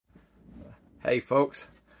Hey folks,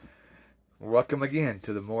 welcome again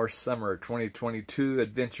to the More Summer 2022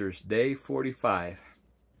 Adventures, day 45.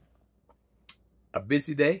 A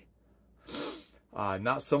busy day,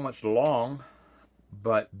 not so much long,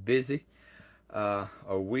 but busy, a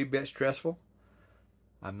wee bit stressful.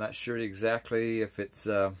 I'm not sure exactly if it's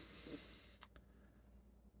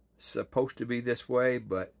supposed to be this way,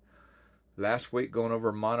 but last week going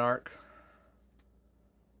over Monarch,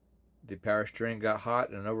 the power steering got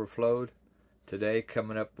hot and overflowed. Today,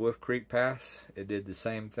 coming up Wolf Creek Pass, it did the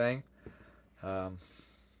same thing.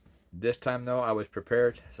 This time, though, I was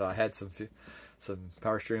prepared, so I had some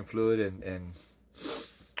power steering fluid, and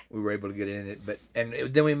we were able to get in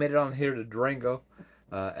it. Then we made it on here to Durango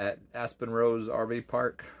at Aspen Rose RV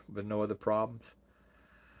Park with no other problems.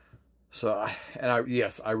 So,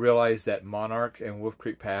 I realized that Monarch and Wolf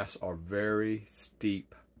Creek Pass are very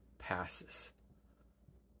steep passes.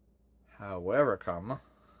 However,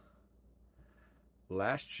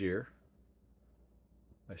 last year,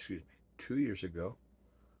 2 years ago,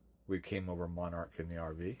 we came over Monarch in the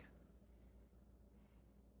RV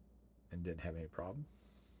and didn't have any problem.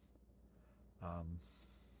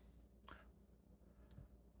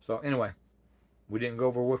 So anyway, we didn't go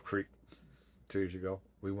over Wolf Creek 2 years ago.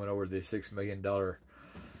 We went over the $6 million,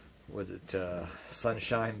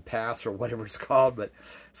 Sunshine Pass or whatever it's called, but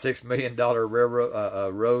 $6 million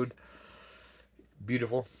railroad road.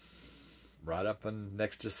 Beautiful. Right up and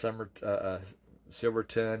next to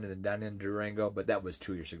Silverton and then down in Durango, but that was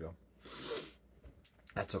 2 years ago.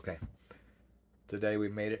 That's okay. Today we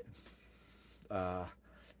made it.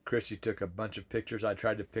 Chrissy took a bunch of pictures. I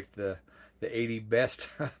tried to pick the 80 best,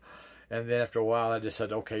 and then after a while I just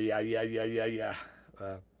said, okay, yeah.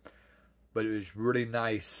 But it was really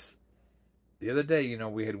nice. The other day,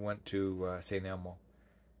 we had went to St. Elmo,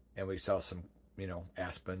 and we saw some,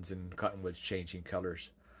 aspens and cottonwoods changing colors.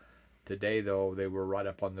 Today, though, they were right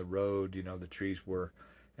up on the road, the trees were,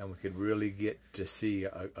 and we could really get to see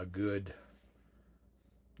a good,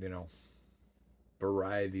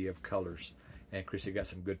 variety of colors. And Chrissy got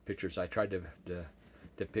some good pictures. I tried to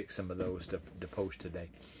pick some of those to post today.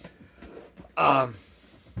 I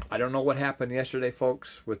don't know what happened yesterday,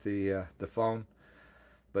 folks, with the phone,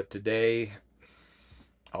 but today,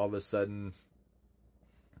 all of a sudden,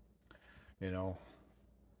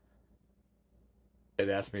 it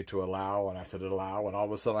asked me to allow, and I said allow, and all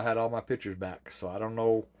of a sudden I had all my pictures back. So I don't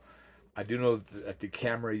know. I do know that the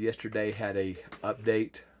camera yesterday had a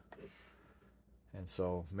update, and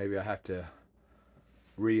so maybe I have to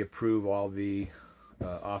reapprove all the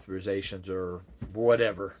authorizations or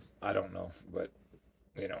whatever. I don't know, but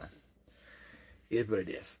it is what it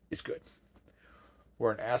is. It's good.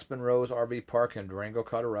 We're in Aspen Rose RV Park in Durango,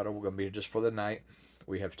 Colorado. We're going to be here just for the night.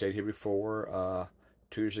 We have stayed here before.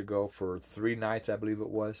 2 years ago for 3 nights, I believe it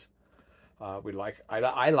was. I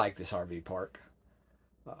like this RV park.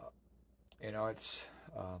 It's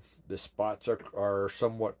the spots are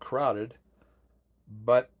somewhat crowded,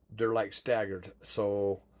 but they're like staggered.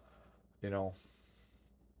 So, the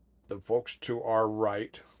folks to our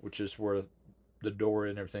right, which is where the door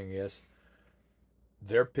and everything is,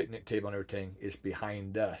 their picnic table and everything is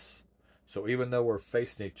behind us. So even though we're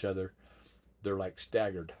facing each other, they're like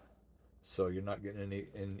staggered. So you're not getting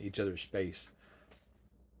in each other's space.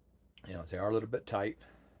 They are a little bit tight,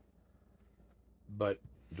 but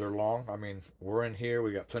they're long. I mean, we're in here.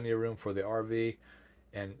 We got plenty of room for the RV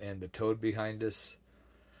and the toad behind us.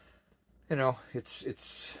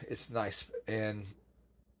 It's nice. And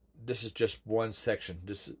this is just one section.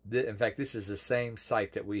 In fact, this is the same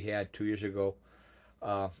site that we had 2 years ago.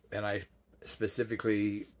 And I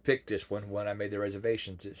specifically picked this one when I made the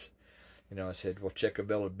reservations. I said, well, check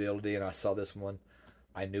availability, and I saw this one.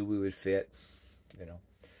 I knew we would fit.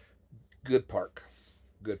 Good park.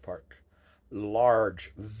 Good park.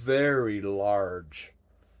 Large, very large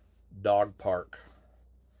dog park.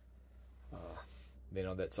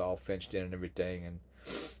 That's all fenced in and everything,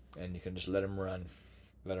 and you can just let them run.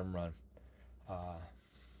 Let them run.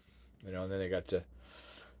 And then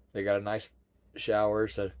they got a nice shower.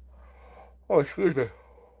 So, oh, excuse me.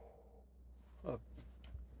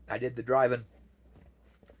 I did the driving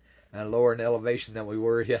and lower in elevation than we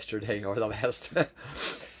were yesterday or the last.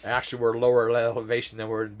 Actually, we're lower in elevation than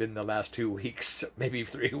we've been the last 2 weeks, maybe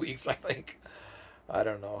 3 weeks, I think. I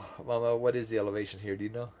don't know. Mama, what is the elevation here? Do you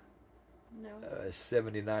know? No.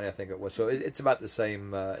 79, I think it was. So it's about the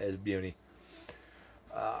same as Buny.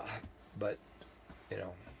 But,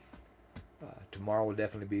 tomorrow will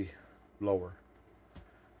definitely be lower.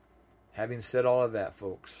 Having said all of that,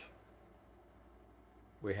 folks,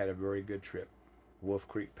 we had a very good trip. Wolf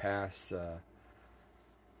Creek Pass,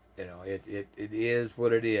 it is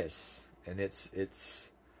what it is. and it's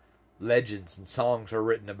legends and songs are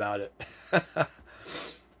written about it.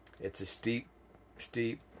 It's a steep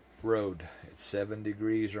road. It's 7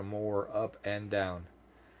 degrees or more up and down,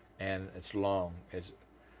 and it's long.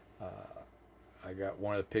 I got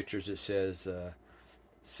one of the pictures that says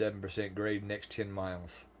 7% grade next 10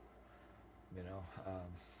 miles. You know,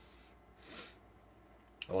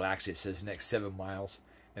 well, actually, it says next 7 miles,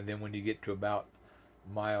 and then when you get to about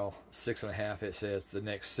mile 6.5, it says the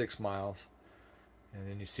next 6 miles, and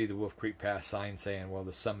then you see the Wolf Creek Pass sign saying, well,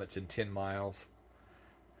 the summit's in 10 miles,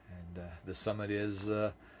 and the summit is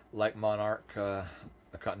like Monarch, a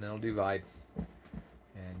continental divide,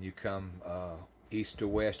 and you come east to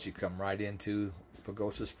west, you come right into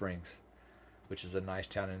Pagosa Springs, which is a nice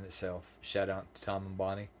town in itself. Shout out to Tom and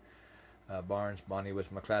Bonnie Barnes. Bonnie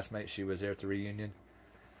was my classmate. She was there at the reunion.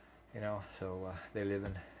 You know, so they live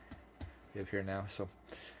here now. So,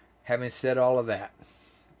 having said all of that,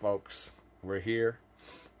 folks, we're here.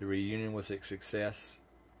 The reunion was a success.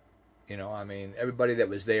 You know, I mean, everybody that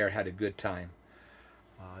was there had a good time.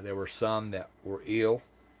 There were some that were ill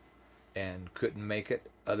and couldn't make it.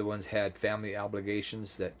 Other ones had family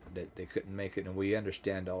obligations that they couldn't make it, and we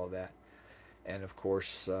understand all of that. And of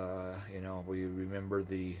course, you know, we remember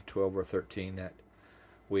the 12 or 13 that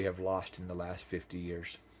we have lost in the last 50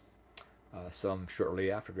 years. Some shortly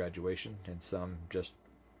after graduation, and some just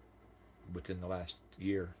within the last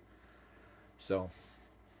year. So,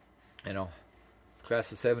 you know,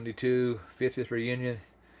 class of 72, 50th reunion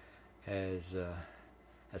has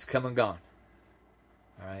come and gone.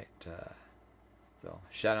 All right. So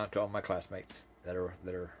shout out to all my classmates that are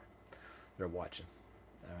watching.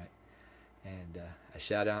 All right, and a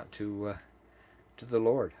shout out to the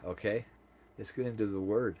Lord. Okay, let's get into the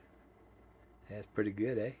Word. That's pretty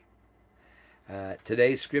good, eh?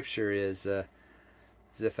 Today's scripture is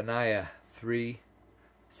Zephaniah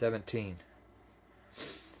 3:17.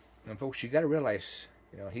 And folks, you got to realize,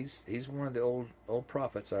 you know, he's one of the old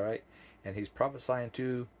prophets, all right, and he's prophesying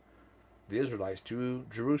to the Israelites, to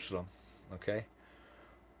Jerusalem. Okay,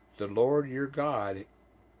 the Lord your God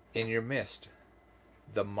in your midst,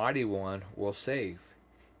 the mighty one will save.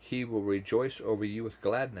 He will rejoice over you with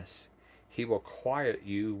gladness. He will quiet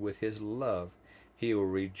you with his love. He will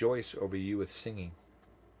rejoice over you with singing.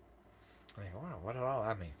 I mean, wow, what did all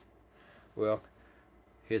that mean? Well,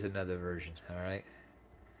 here's another version, all right?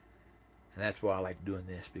 And that's why I like doing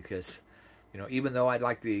this, because, you know, even though I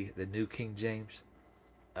like the New King James,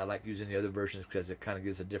 I like using the other versions because it kind of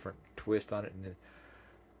gives a different twist on it. And then,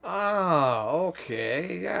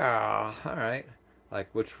 okay, yeah, all right. Like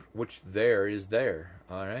which there is there,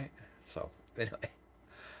 all right? So, anyway,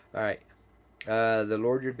 all right. The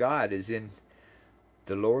Lord your God is in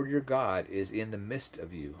the midst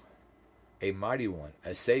of you, a mighty one,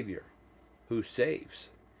 a Savior, who saves.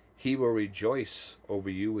 He will rejoice over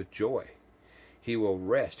you with joy. He will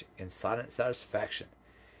rest in silent satisfaction,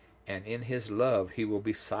 and in his love he will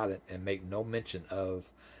be silent and make no mention of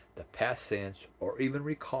the past sins or even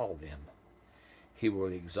recall them. He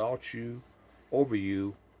will exalt you over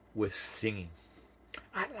you with singing.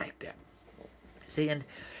 I like that. See, and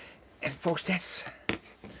folks, that's,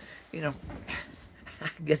 you know, I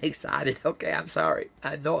get excited. Okay, I'm sorry.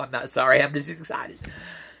 I know I'm not sorry. I'm just excited.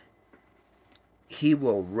 He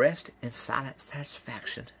will rest in silent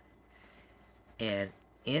satisfaction, and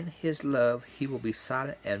in his love he will be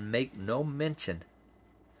silent and make no mention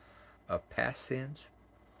of past sins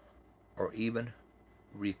or even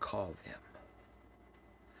recall them.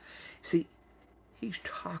 See, he's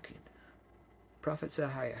talking. Prophet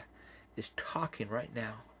Zephaniah is talking right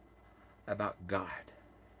now about God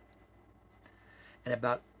and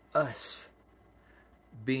about us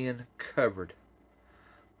being covered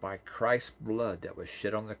by Christ's blood that was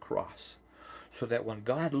shed on the cross, so that when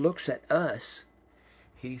God looks at us,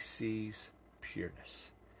 he sees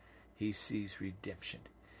pureness. He sees redemption.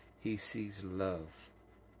 He sees love.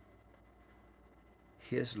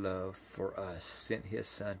 His love for us sent his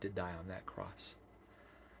son to die on that cross.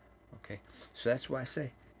 Okay, so that's why I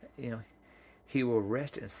say, you know, he will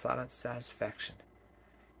rest in silent satisfaction,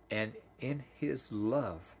 and in his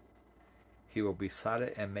love he will be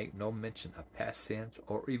silent and make no mention of past sins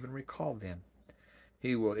or even recall them.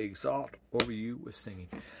 He will exalt over you with singing.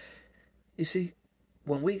 You see,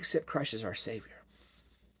 when we accept Christ as our Savior,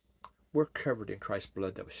 we're covered in Christ's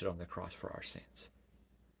blood that was shed on the cross for our sins.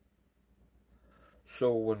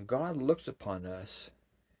 So when God looks upon us,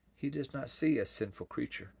 he does not see a sinful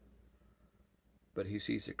creature, but he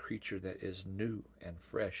sees a creature that is new and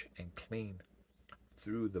fresh and clean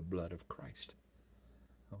through the blood of Christ.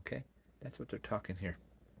 Okay? That's what they're talking here.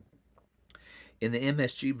 In the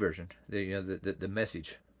MSG version, the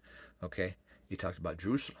Message, Okay? He talks about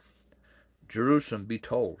Jerusalem. Jerusalem, be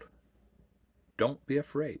told, don't be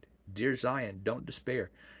afraid. Dear Zion, don't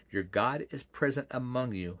despair. Your God is present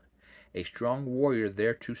among you, a strong warrior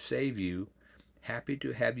there to save you. Happy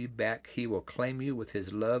to have you back. He will claim you with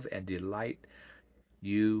his love and delight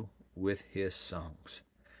you with his songs.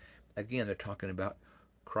 Again, they're talking about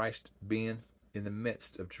Christ being in the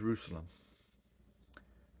midst of Jerusalem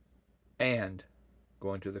and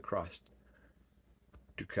going to the cross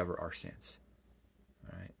to cover our sins.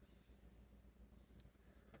 All right.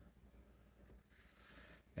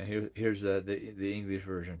 And here's the English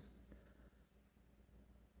version.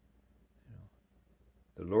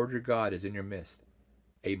 The Lord your God is in your midst,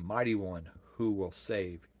 a mighty one who will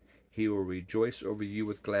save. He will rejoice over you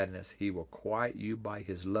with gladness. He will quiet you by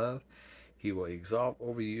his love. He will exalt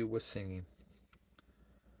over you with singing.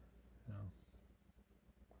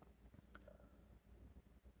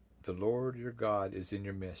 The Lord your God is in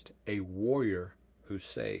your midst, a warrior who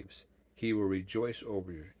saves. He will rejoice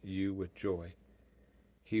over you with joy.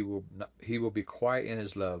 He will be quiet in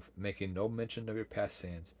his love, making no mention of your past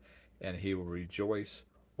sins, and he will rejoice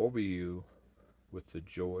over you with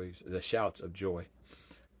the shouts of joy.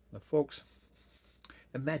 Now, folks,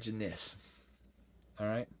 imagine this. All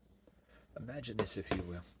right? Imagine this, if you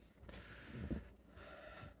will.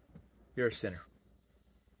 You're a sinner,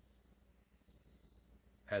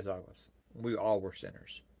 as I was. We all were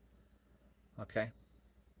sinners. Okay?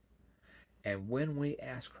 And when we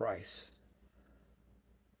ask Christ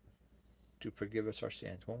to forgive us our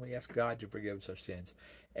sins, when we ask God to forgive us our sins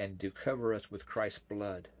and to cover us with Christ's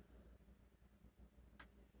blood,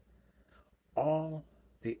 all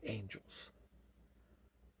the angels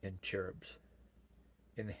and cherubs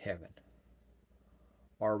in heaven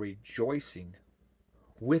are rejoicing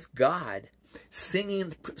with God,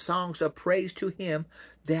 singing songs of praise to him.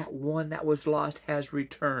 That one that was lost has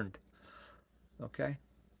returned. Okay?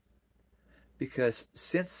 Because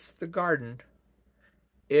since the garden,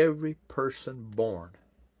 every person born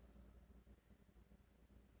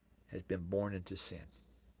has been born into sin.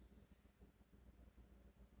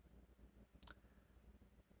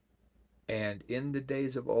 And in the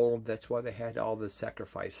days of old, that's why they had all the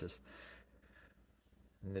sacrifices.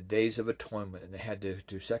 In the days of atonement, and they had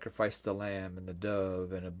to sacrifice the lamb and the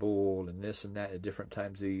dove and a bull and this and that at different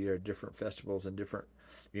times of the year, different festivals and different,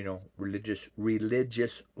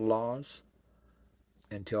 religious laws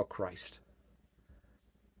until Christ.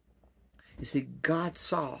 You see, God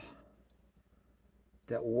saw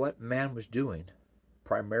that what man was doing,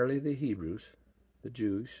 primarily the Hebrews, the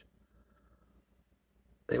Jews,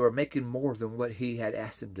 they were making more than what he had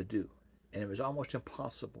asked them to do. And it was almost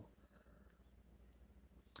impossible.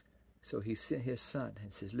 So he sent his son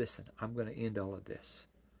and says, listen, I'm going to end all of this.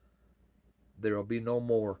 There will be no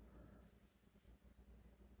more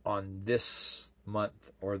on this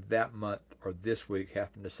month or that month or this week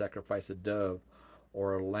having to sacrifice a dove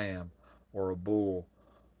or a lamb or a bull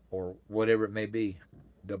or whatever it may be.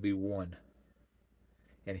 There'll be one.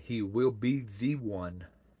 And he will be the one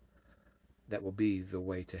that will be the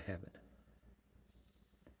way to heaven.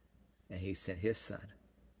 And he sent his son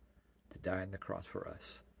to die on the cross for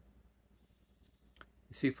us.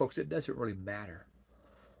 You see, folks, it doesn't really matter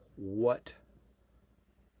what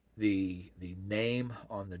the name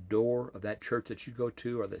on the door of that church that you go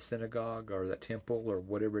to, or that synagogue, or that temple, or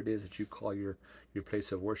whatever it is that you call your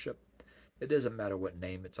place of worship. It doesn't matter what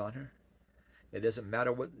name it's on her. It doesn't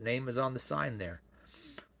matter what name is on the sign there.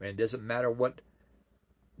 And it doesn't matter what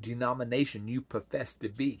denomination you profess to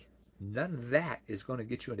be. None of that is going to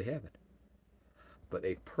get you into heaven. But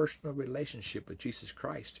a personal relationship with Jesus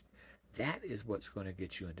Christ, that is what's going to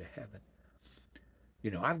get you into heaven.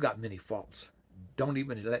 I've got many faults. Don't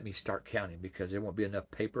even let me start counting, because there won't be enough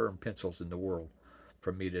paper and pencils in the world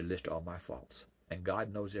for me to list all my faults. And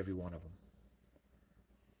God knows every one of them.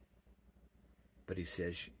 But he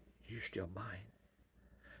says, you're still mine,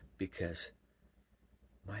 because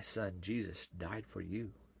my son Jesus died for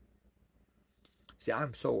you. See,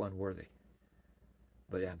 I'm so unworthy,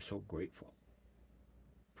 but I'm so grateful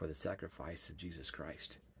for the sacrifice of Jesus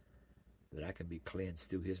Christ, that I can be cleansed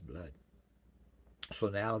through his blood. So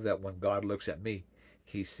now that when God looks at me,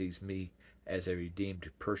 he sees me as a redeemed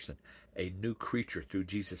person, a new creature through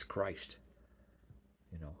Jesus Christ.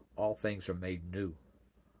 All things are made new.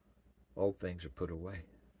 Old things are put away.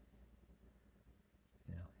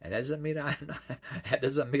 And that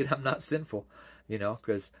doesn't mean I'm not sinful,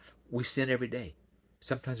 because we sin every day.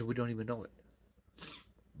 Sometimes we don't even know it.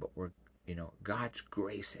 But God's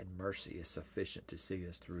grace and mercy is sufficient to see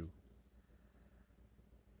us through.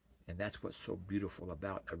 And that's what's so beautiful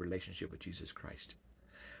about a relationship with Jesus Christ.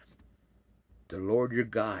 The Lord your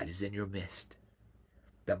God is in your midst.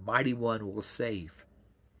 The mighty one will save.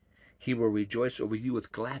 He will rejoice over you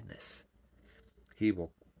with gladness. He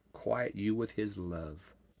will quiet you with his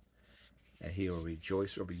love. And he will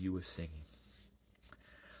rejoice over you with singing.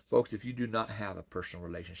 Folks, if you do not have a personal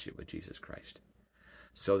relationship with Jesus Christ,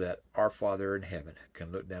 so that our Father in heaven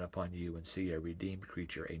can look down upon you and see a redeemed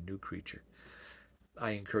creature, a new creature,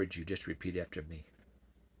 I encourage you, just repeat after me.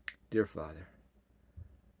 Dear Father,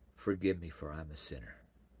 forgive me, for I'm a sinner.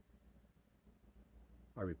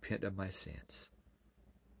 I repent of my sins.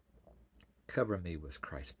 Cover me with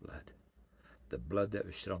Christ's blood, the blood that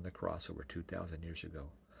was shed on the cross over 2,000 years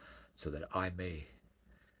ago, so that I may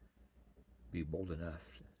be bold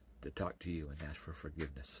enough to talk to you and ask for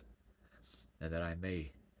forgiveness, and that I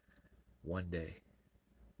may one day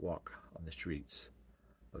walk on the streets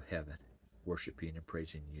of heaven, worshiping and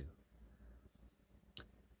praising you.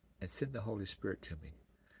 And send the Holy Spirit to me,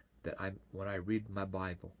 that when I read my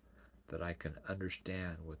Bible, that I can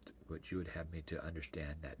understand what you would have me to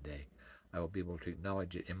understand that day. I will be able to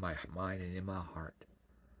acknowledge it in my mind and in my heart.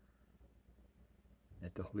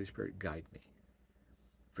 Let the Holy Spirit guide me.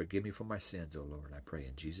 Forgive me for my sins, O Lord, I pray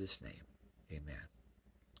in Jesus' name. Amen.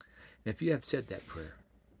 And if you have said that prayer,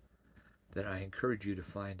 then I encourage you to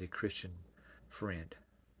find a Christian friend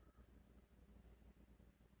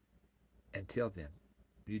and tell them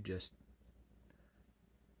you just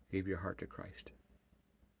gave your heart to Christ.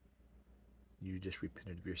 You just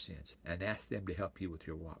repented of your sins, and ask them to help you with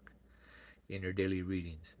your walk in your daily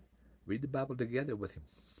readings. Read the Bible together with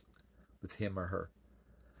him or her,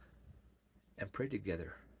 and pray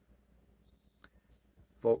together.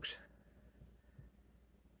 Folks,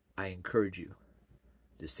 I encourage you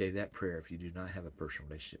to say that prayer if you do not have a personal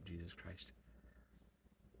relationship with Jesus Christ.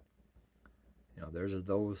 You know, there's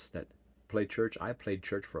those that play church. I played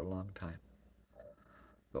church for a long time.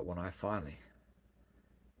 But when I finally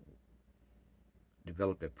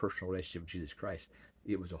developed a personal relationship with Jesus Christ,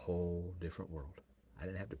 it was a whole different world. I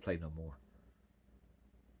didn't have to play no more.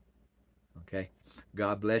 Okay?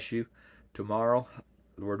 God bless you. Tomorrow,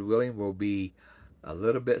 Lord willing, will be a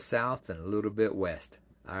little bit south and a little bit west.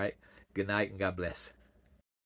 All right? Good night and God bless.